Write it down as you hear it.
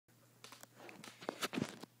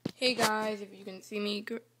Hey guys, if you can see me,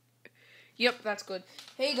 yep, that's good.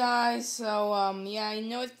 Hey guys, so, yeah, I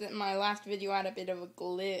noticed that my last video had a bit of a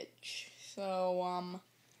glitch, so,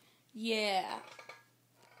 yeah,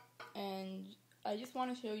 and I just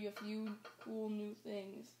want to show you a few cool new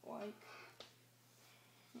things, like,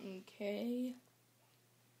 okay,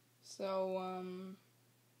 so,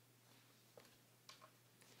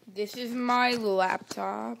 this is my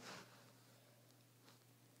laptop,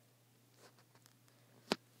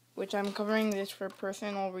 which I'm covering this for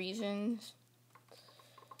personal reasons,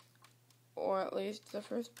 or at least the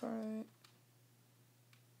first part.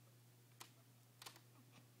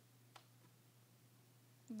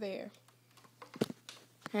 There.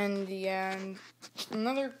 And yeah, and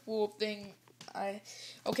another cool thing,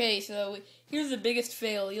 okay, so here's the biggest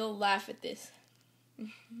fail. You'll laugh at this.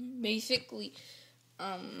 Basically,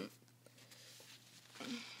 how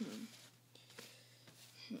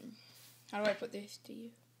do I put this to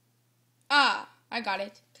you? I got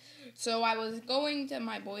it. So I was going to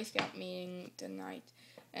my Boy Scout meeting tonight,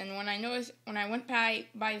 and when I went by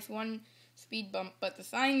this one speed bump, but the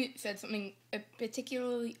sign said something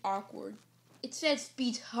particularly awkward. It said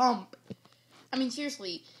speed hump. I mean,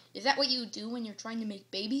 seriously, is that what you do when you're trying to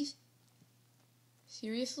make babies?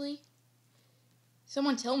 Seriously?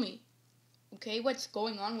 Someone tell me, okay, what's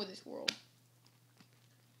going on with this world?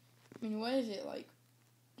 I mean, what is it like?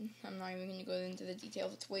 I'm not even going to go into the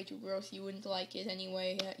details. It's way too gross. You wouldn't like it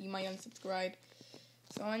anyway. You might unsubscribe.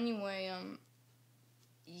 So anyway,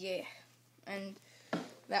 yeah. And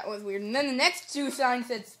that was weird. And then the next two signs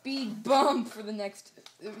said speed bump for the next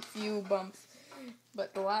few bumps.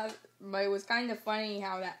 But it was kind of funny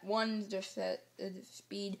how that one just said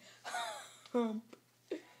speed hump.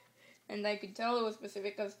 And I could tell it was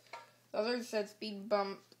specific because the others said speed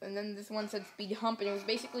bump, and then this one said speed hump, and it was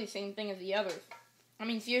basically the same thing as the others. I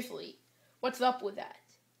mean, seriously, what's up with that?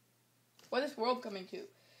 What is this world coming to?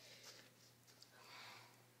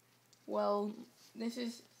 Well, this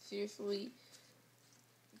is seriously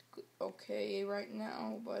okay right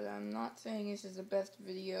now, but I'm not saying this is the best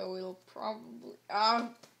video. It'll probably...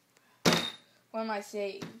 what am I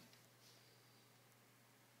saying?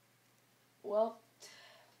 Well,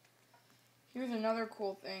 here's another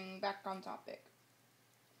cool thing, back on topic.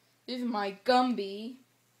 This is my Gumby,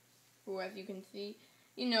 who, as you can see,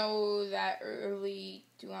 you know, that early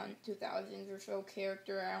 2000s or so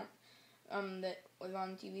character out, that was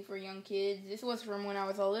on TV for young kids. This was from when I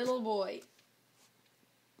was a little boy.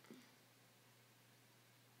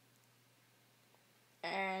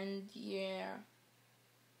 And, yeah.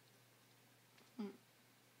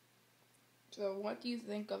 So, what do you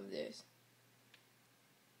think of this?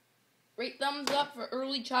 Rate thumbs up for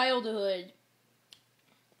early childhood.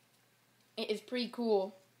 It is pretty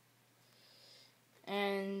cool.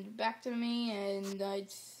 And back to me, and I'd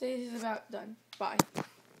say this is about done. Bye.